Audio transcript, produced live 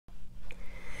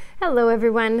Hello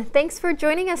everyone. Thanks for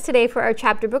joining us today for our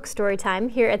chapter book story time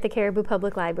here at the Caribou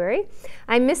Public Library.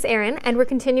 I'm Miss Erin and we're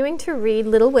continuing to read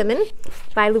Little Women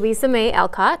by Louisa May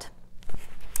Alcott.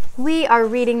 We are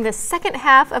reading the second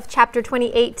half of chapter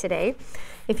 28 today.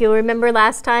 If you'll remember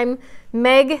last time,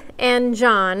 Meg and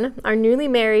John are newly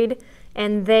married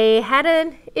and they had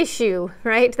an issue,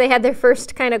 right? They had their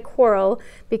first kind of quarrel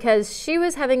because she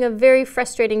was having a very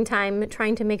frustrating time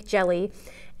trying to make jelly.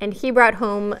 And he brought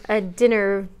home a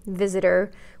dinner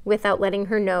visitor without letting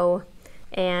her know.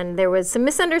 And there was some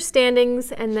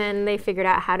misunderstandings, and then they figured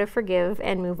out how to forgive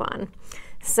and move on.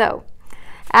 So,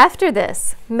 after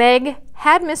this, Meg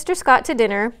had Mr. Scott to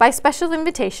dinner by special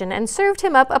invitation and served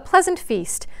him up a pleasant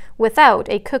feast without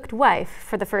a cooked wife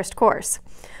for the first course.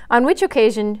 On which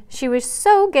occasion, she was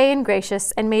so gay and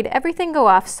gracious and made everything go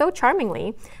off so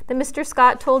charmingly that Mr.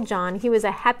 Scott told John he was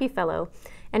a happy fellow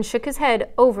and shook his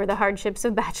head over the hardships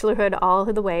of bachelorhood all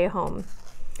the way home.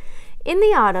 In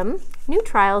the autumn, new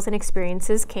trials and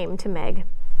experiences came to Meg.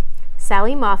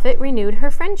 Sally Moffat renewed her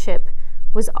friendship,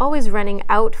 was always running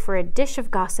out for a dish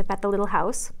of gossip at the little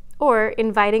house, or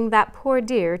inviting that poor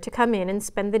dear to come in and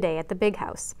spend the day at the big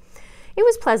house. It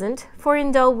was pleasant, for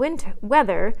in dull winter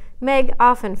weather, Meg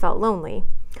often felt lonely.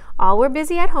 All were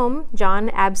busy at home, John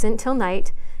absent till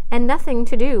night, and nothing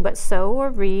to do but sew or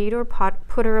read or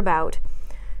putter about.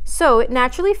 So it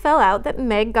naturally fell out that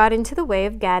Meg got into the way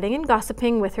of gadding and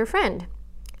gossiping with her friend.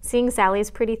 Seeing Sally's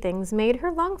pretty things made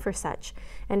her long for such,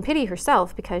 and pity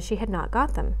herself because she had not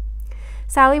got them.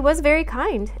 Sally was very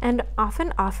kind, and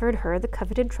often offered her the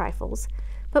coveted trifles,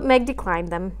 but Meg declined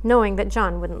them, knowing that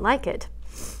John wouldn't like it.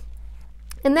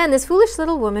 And then this foolish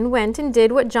little woman went and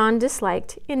did what John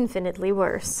disliked infinitely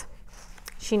worse.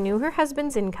 She knew her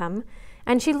husband's income,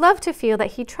 and she loved to feel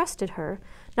that he trusted her,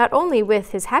 not only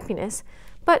with his happiness,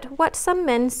 but what some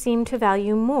men seem to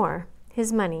value more,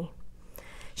 his money.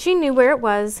 She knew where it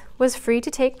was free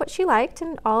to take what she liked,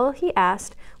 and all he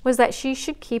asked was that she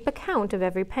should keep account of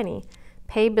every penny,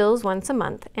 pay bills once a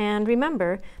month, and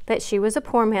remember that she was a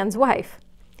poor man's wife.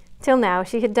 Till now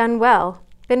she had done well,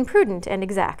 been prudent and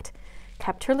exact,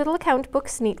 kept her little account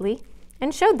books neatly,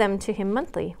 and showed them to him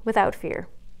monthly without fear.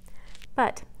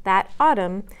 But that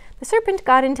autumn, the serpent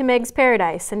got into Meg's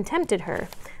paradise and tempted her,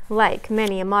 like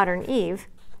many a modern Eve,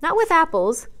 not with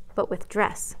apples, but with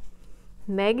dress.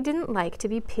 Meg didn't like to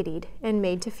be pitied and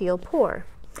made to feel poor.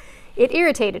 It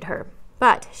irritated her,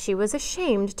 but she was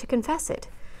ashamed to confess it.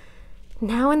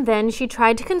 Now and then she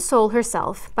tried to console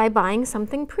herself by buying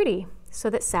something pretty,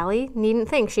 so that Sally needn't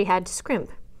think she had to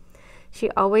scrimp. She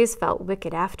always felt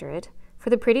wicked after it, for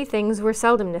the pretty things were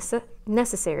seldom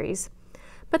necessaries.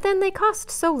 But then they cost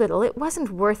so little it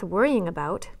wasn't worth worrying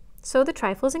about. So the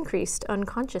trifles increased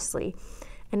unconsciously,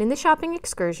 and in the shopping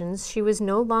excursions she was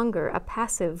no longer a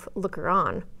passive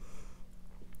looker-on.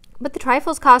 But the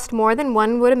trifles cost more than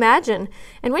one would imagine,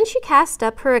 and when she cast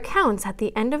up her accounts at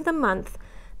the end of the month,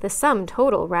 the sum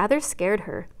total rather scared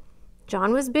her.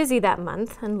 John was busy that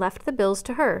month and left the bills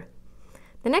to her.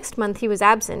 The next month he was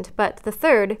absent, but the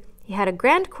third he had a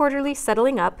grand quarterly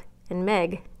settling up, and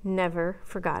Meg never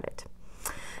forgot it.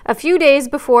 A few days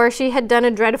before she had done a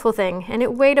dreadful thing, and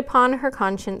it weighed upon her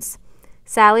conscience.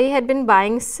 Sally had been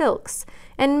buying silks,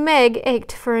 and Meg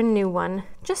ached for a new one,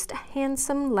 just a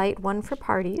handsome, light one for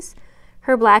parties.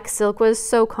 Her black silk was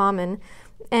so common,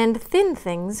 and thin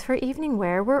things for evening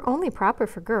wear were only proper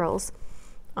for girls.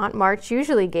 Aunt March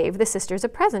usually gave the sisters a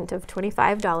present of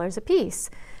 $25 apiece.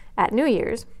 At New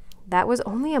Year's, that was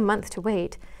only a month to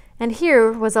wait, and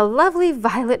here was a lovely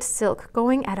violet silk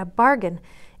going at a bargain,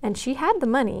 and she had the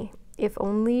money, if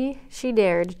only she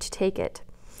dared to take it.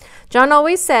 John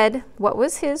always said what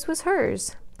was his was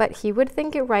hers, but he would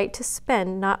think it right to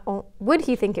spend not only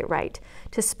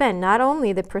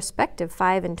the prospective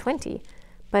 5 and 20,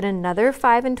 but another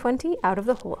 5 and 20 out of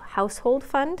the whole household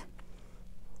fund?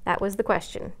 That was the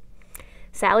question.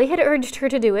 Sally had urged her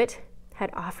to do it, had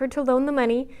offered to loan the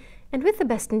money, and with the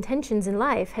best intentions in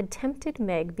life had tempted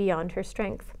Meg beyond her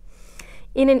strength.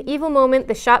 In an evil moment,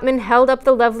 the shopman held up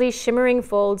the lovely shimmering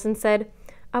folds and said,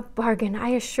 "A bargain, I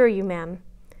assure you, ma'am."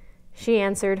 She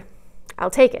answered, "I'll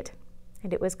take it."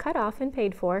 And it was cut off and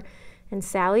paid for, and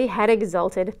Sally had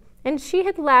exulted, and she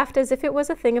had laughed as if it was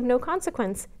a thing of no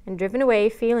consequence, and driven away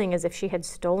feeling as if she had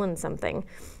stolen something,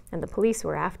 and the police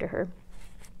were after her.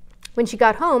 When she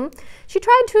got home, she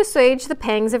tried to assuage the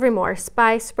pangs of remorse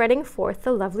by spreading forth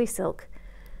the lovely silk.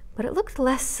 But it looked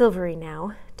less silvery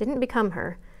now, didn't become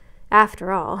her,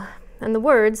 after all, and the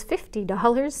words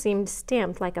 $50 seemed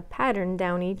stamped like a pattern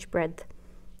down each breadth.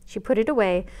 She put it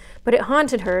away, but it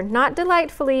haunted her, not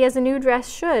delightfully as a new dress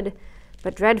should,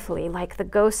 but dreadfully like the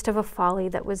ghost of a folly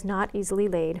that was not easily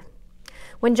laid.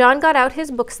 When John got out his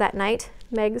books that night,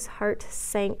 Meg's heart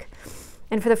sank,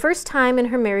 and for the first time in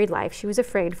her married life, she was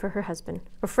afraid of her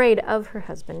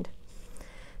husband.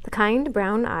 The kind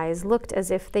brown eyes looked as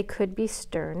if they could be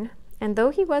stern, and though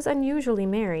he was unusually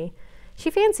merry, she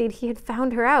fancied he had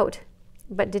found her out,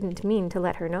 but didn't mean to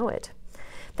let her know it.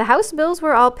 The house bills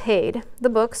were all paid, the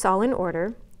books all in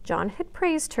order. John had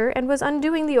praised her and was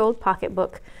undoing the old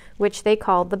pocketbook, which they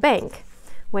called the bank,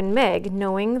 when Meg,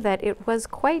 knowing that it was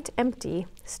quite empty,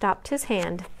 stopped his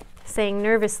hand, saying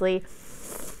nervously,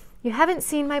 "You haven't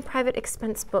seen my private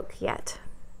expense book yet."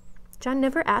 John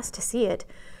never asked to see it,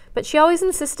 but she always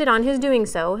insisted on his doing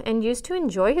so, and used to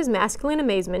enjoy his masculine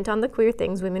amazement on the queer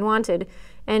things women wanted,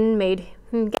 and made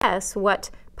him guess what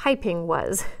piping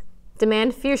was,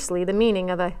 demand fiercely the meaning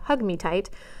of a hug me tight,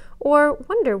 or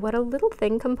wonder what a little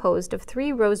thing composed of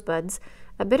 3 rosebuds,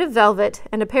 a bit of velvet,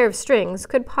 and a pair of strings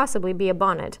could possibly be a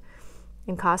bonnet,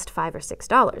 and cost $5 or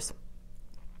 $6.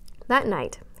 That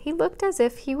night, he looked as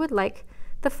if he would like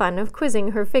the fun of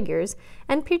quizzing her figures,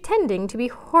 and pretending to be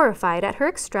horrified at her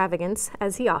extravagance,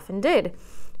 as he often did,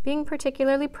 being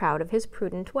particularly proud of his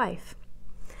prudent wife.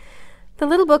 The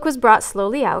little book was brought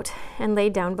slowly out, and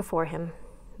laid down before him.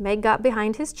 Meg got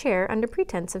behind his chair under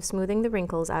pretense of smoothing the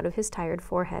wrinkles out of his tired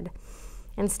forehead,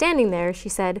 and standing there, she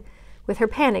said, with her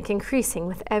panic increasing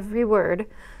with every word,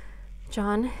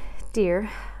 "John,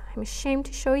 dear, I'm ashamed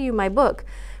to show you my book,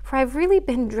 for I've really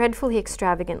been dreadfully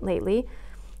extravagant lately.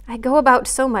 I go about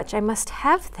so much I must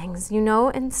have things, you know,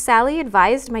 and Sally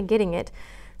advised my getting it,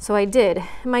 so I did.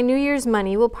 My New Year's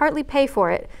money will partly pay for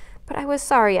it, but I was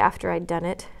sorry after I'd done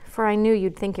it, for I knew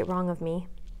you'd think it wrong of me."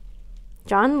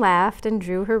 John laughed and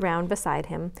drew her round beside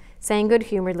him, saying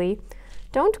good-humoredly,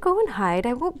 "Don't go and hide.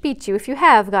 I won't beat you if you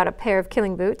have got a pair of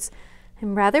killing boots.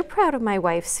 I'm rather proud of my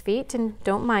wife's feet, and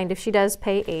don't mind if she does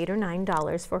pay $8 or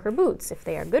 $9 for her boots, if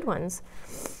they are good ones."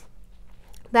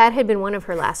 That had been one of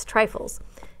her last trifles,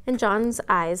 and John's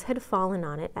eyes had fallen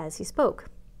on it as he spoke.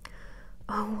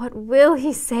 "Oh, what will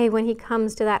he say when he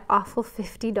comes to that awful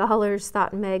 $50,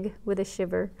 thought Meg with a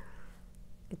shiver.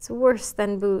 "It's worse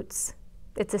than boots.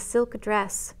 It's a silk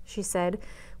dress," she said,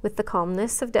 with the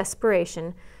calmness of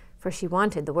desperation, for she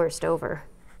wanted the worst over.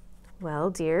 "Well,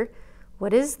 dear,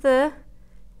 what is the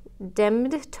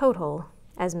demmed total,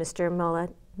 as Mr.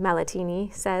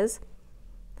 Malatini says?"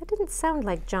 That didn't sound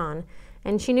like John,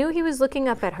 and she knew he was looking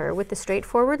up at her with the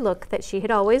straightforward look that she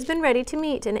had always been ready to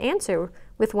meet and answer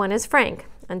with one as frank,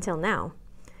 until now.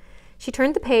 She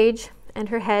turned the page and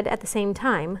her head at the same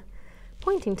time,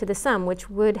 pointing to the sum which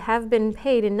would have been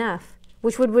paid enough,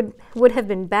 which would have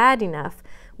been bad enough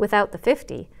without the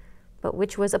 50, but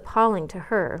which was appalling to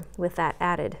her with that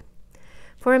added.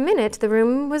 For a minute the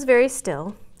room was very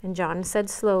still, and John said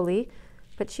slowly,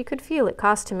 but she could feel it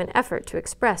cost him an effort to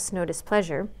express no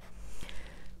displeasure,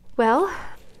 "Well,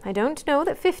 I don't know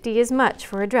that 50 is much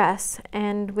for a dress,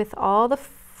 and with all the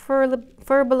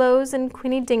furbelows and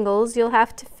quinny dingles you'll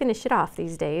have to finish it off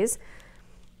these days."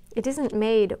 "It isn't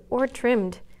made or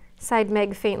trimmed," sighed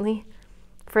Meg faintly,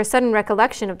 for a sudden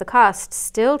recollection of the cost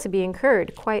still to be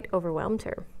incurred quite overwhelmed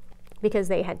her,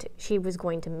 because she was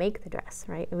going to make the dress,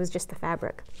 right? It was just the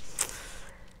fabric.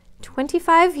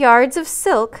 25 yards of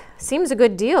silk seems a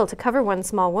good deal to cover one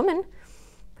small woman,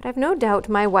 but I've no doubt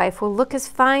my wife will look as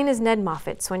fine as Ned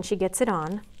Moffat's when she gets it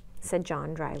on," said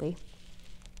John dryly.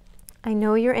 "I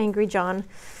know you're angry, John,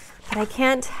 but I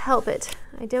can't help it.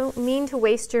 I don't mean to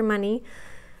waste your money.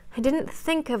 I didn't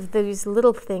think of these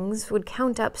little things would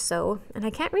count up so, and I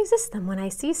can't resist them when I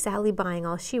see Sally buying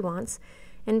all she wants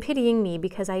and pitying me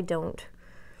because I don't.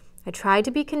 I try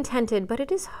to be contented, but it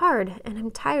is hard, and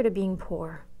I'm tired of being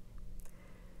poor."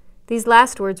 These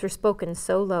last words were spoken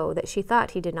so low that she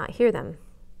thought he did not hear them,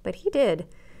 but he did,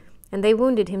 and they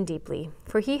wounded him deeply,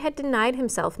 for he had denied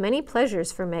himself many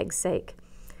pleasures for Meg's sake.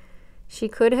 She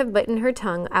could have bitten her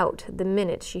tongue out the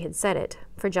minute she had said it,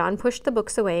 for John pushed the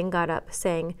books away and got up,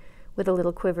 saying, with a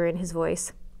little quiver in his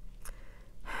voice,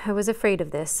 "I was afraid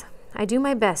of this. I do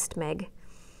my best, Meg."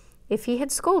 If he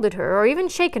had scolded her, or even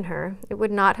shaken her, it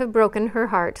would not have broken her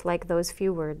heart like those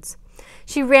few words.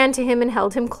 She ran to him and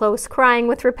held him close, crying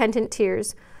with repentant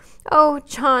tears, "Oh,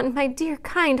 John, my dear,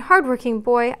 kind, hard-working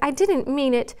boy, I didn't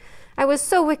mean it. I was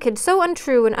so wicked, so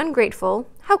untrue and ungrateful.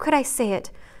 How could I say it?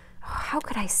 Oh, how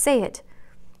could I say it?"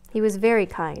 He was very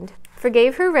kind,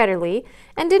 forgave her readily,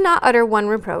 and did not utter one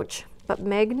reproach, but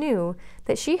Meg knew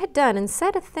that she had done and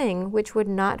said a thing which would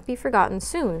not be forgotten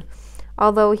soon,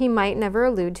 although he might never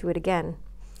allude to it again.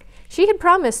 She had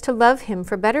promised to love him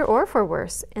for better or for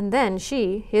worse, and then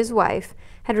she, his wife,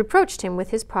 had reproached him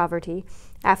with his poverty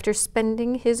after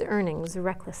spending his earnings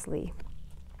recklessly.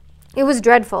 It was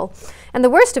dreadful, and the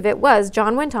worst of it was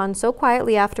John went on so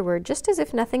quietly afterward, just as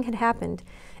if nothing had happened,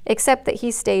 except that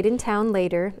he stayed in town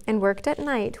later and worked at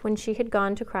night when she had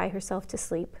gone to cry herself to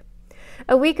sleep.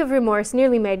 A week of remorse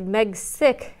nearly made Meg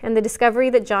sick, and the discovery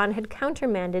that John had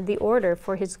countermanded the order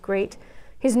for his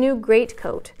new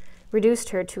greatcoat reduced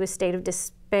her to a state of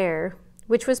despair,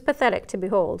 which was pathetic to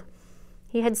behold.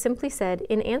 He had simply said,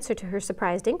 in answer to her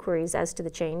surprised inquiries as to the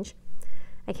change,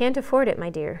 "I can't afford it, my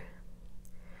dear."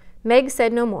 Meg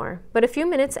said no more, but a few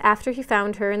minutes after he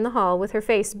found her in the hall with her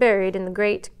face buried in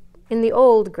the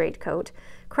old greatcoat,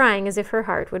 crying as if her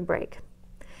heart would break.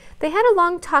 They had a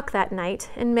long talk that night,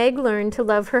 and Meg learned to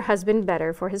love her husband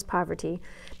better for his poverty,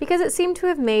 because it seemed to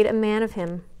have made a man of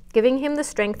him, giving him the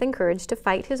strength and courage to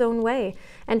fight his own way,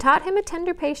 and taught him a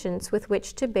tender patience with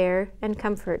which to bear and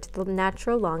comfort the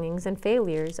natural longings and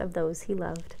failures of those he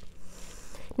loved.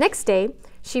 Next day,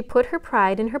 she put her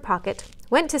pride in her pocket,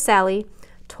 went to Sally,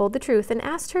 told the truth, and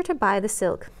asked her to buy the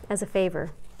silk as a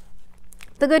favor.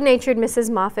 The good-natured Mrs.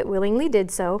 Moffat willingly did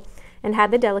so, and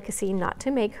had the delicacy not to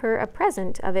make her a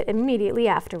present of it immediately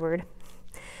afterward.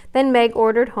 Then Meg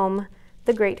ordered home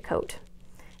the greatcoat,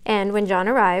 and when John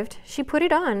arrived, she put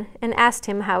it on and asked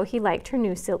him how he liked her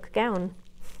new silk gown.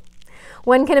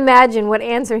 One can imagine what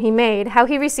answer he made, how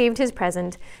he received his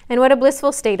present, and what a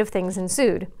blissful state of things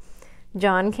ensued.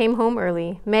 John came home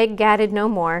early, Meg gadded no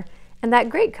more, and that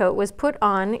greatcoat was put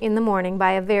on in the morning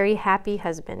by a very happy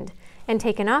husband, and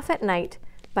taken off at night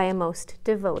by a most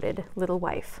devoted little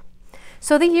wife.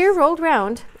 So the year rolled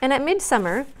round, and at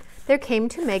midsummer there came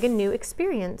to Meg a new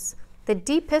experience, the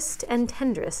deepest and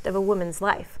tenderest of a woman's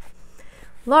life.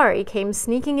 Laurie came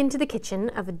sneaking into the kitchen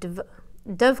of a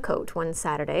dovecote one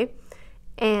Saturday,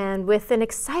 and with an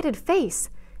excited face,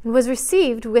 and was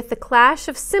received with the clash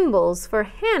of cymbals, for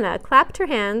Hannah clapped her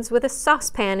hands with a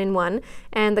saucepan in one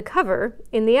and the cover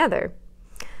in the other.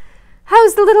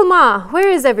 "How's the little ma? Where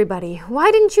is everybody?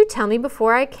 Why didn't you tell me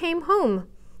before I came home?"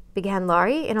 began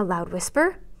Laurie in a loud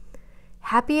whisper.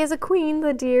 "Happy as a queen,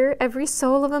 the dear. Every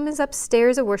soul of 'em is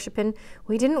upstairs a-worshippin'.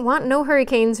 We didn't want no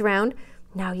hurricanes round.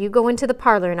 Now you go into the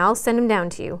parlor and I'll send 'em down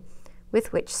to you."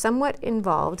 With which somewhat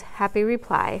involved happy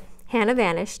reply, Hannah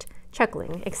vanished,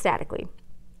 chuckling ecstatically.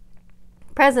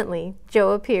 Presently,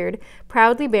 Joe appeared,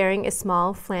 proudly bearing a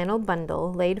small flannel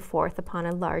bundle laid forth upon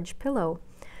a large pillow.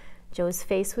 Joe's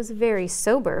face was very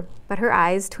sober, but her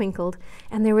eyes twinkled,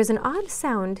 and there was an odd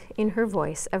sound in her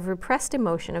voice of repressed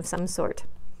emotion of some sort.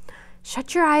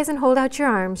 "Shut your eyes and hold out your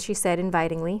arms," she said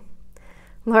invitingly.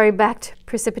 Laurie backed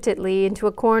precipitately into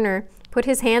a corner, put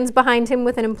his hands behind him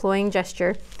with an imploring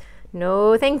gesture.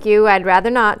 "No, thank you, I'd rather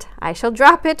not. I shall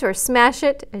drop it or smash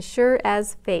it, as sure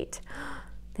as fate."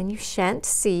 "Then you shan't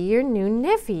see your new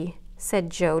nevvy," said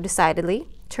Joe decidedly,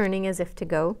 turning as if to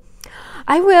go.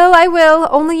 I will,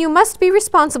 only you must be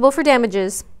responsible for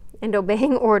damages." And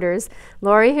obeying orders,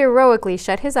 Laurie heroically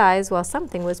shut his eyes while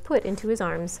something was put into his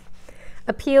arms.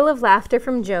 A peal of laughter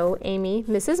from Joe, Amy,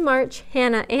 Mrs. March,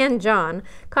 Hannah, and John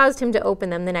caused him to open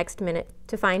them the next minute,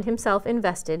 to find himself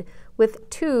invested with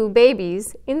 2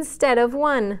 babies instead of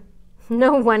 1.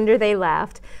 No wonder they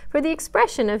laughed, for the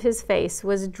expression of his face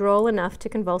was droll enough to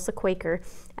convulse a Quaker,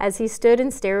 as he stood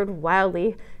and stared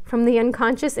wildly from the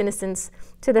unconscious innocents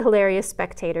to the hilarious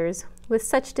spectators, with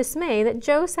such dismay that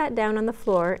Joe sat down on the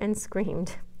floor and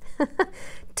screamed.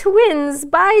 "Twins,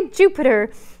 by Jupiter!"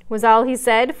 was all he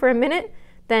said for a minute,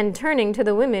 then turning to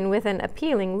the women with an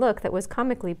appealing look that was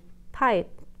comically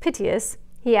piteous,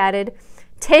 he added,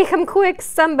 "Take 'em quick,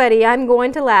 somebody, I'm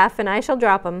going to laugh, and I shall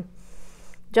drop 'em."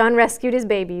 John rescued his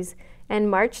babies and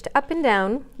marched up and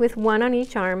down with one on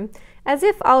each arm, as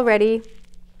if already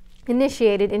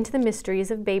initiated into the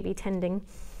mysteries of baby tending,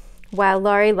 while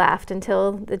Laurie laughed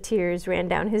until the tears ran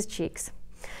down his cheeks.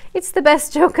 "It's the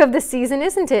best joke of the season,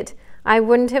 isn't it? I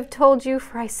wouldn't have told you,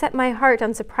 for I set my heart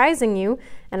on surprising you,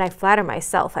 and I flatter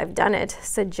myself I've done it,"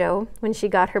 said Joe, when she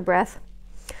got her breath.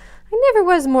 "I never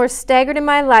was more staggered in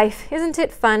my life. Isn't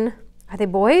it fun? Are they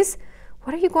boys?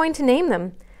 What are you going to name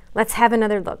them? Let's have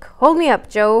another look. Hold me up,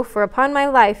 Joe, for upon my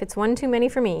life it's one too many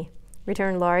for me,"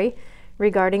 returned Laurie,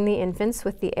 regarding the infants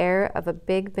with the air of a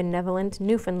big, benevolent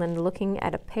Newfoundland looking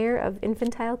at a pair of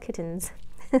infantile kittens.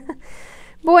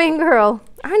 "Boy and girl,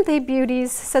 aren't they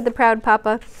beauties?" said the proud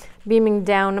papa, beaming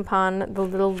down upon the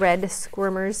little red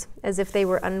squirmers as if they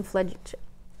were unfledged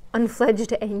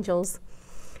angels.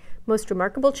 "Most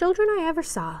remarkable children I ever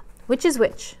saw. Which is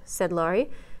which?" said Laurie,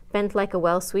 bent like a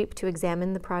well-sweep to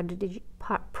examine the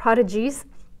prodigies.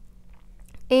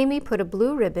 Amy put a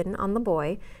blue ribbon on the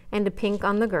boy and a pink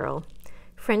on the girl.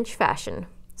 French fashion,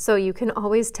 so you can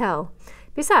always tell.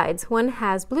 Besides, one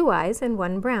has blue eyes and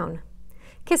one brown.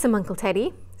 "Kiss him, Uncle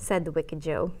Teddy," said the wicked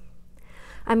Joe.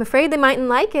 I'm afraid they mightn't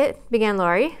like it, began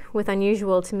Laurie, with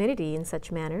unusual timidity in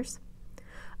such manners.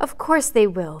 Of course they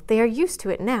will. They are used to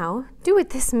it now. Do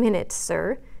it this minute,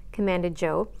 sir, commanded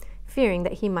Joe, fearing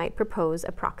that he might propose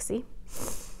a proxy.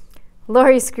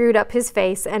 Laurie screwed up his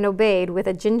face and obeyed with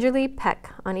a gingerly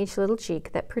peck on each little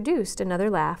cheek that produced another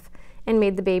laugh and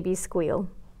made the babies squeal.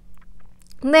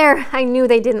 There, I knew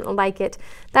they didn't like it.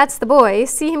 That's the boy.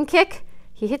 See him kick?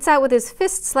 He hits out with his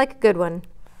fists like a good one.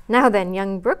 Now then,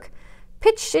 young Brooke,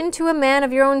 pitch into a man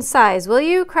of your own size, will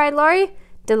you? Cried Laurie,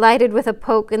 delighted with a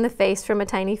poke in the face from a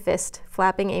tiny fist,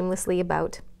 flapping aimlessly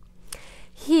about.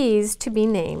 He's to be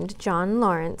named John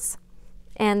Lawrence,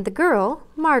 and the girl,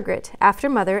 Margaret, after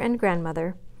mother and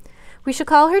grandmother. We shall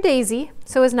call her Daisy,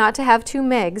 so as not to have two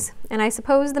Megs, and I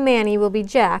suppose the Manny will be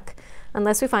Jack,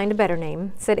 unless we find a better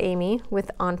name, said Amy,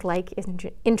 with aunt-like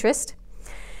interest.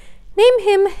 Name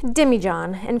him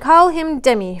Demi-John, and call him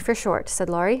Demi for short, said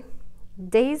Laurie.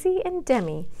 Daisy and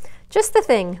Demi. Just the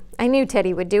thing. I knew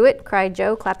Teddy would do it, cried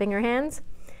Jo, clapping her hands.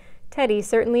 Teddy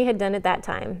certainly had done it that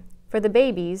time, for the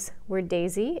babies were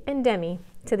Daisy and Demi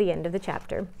to the end of the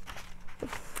chapter.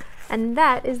 And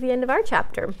that is the end of our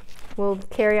chapter. We'll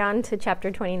carry on to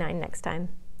chapter 29 next time.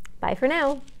 Bye for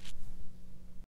now.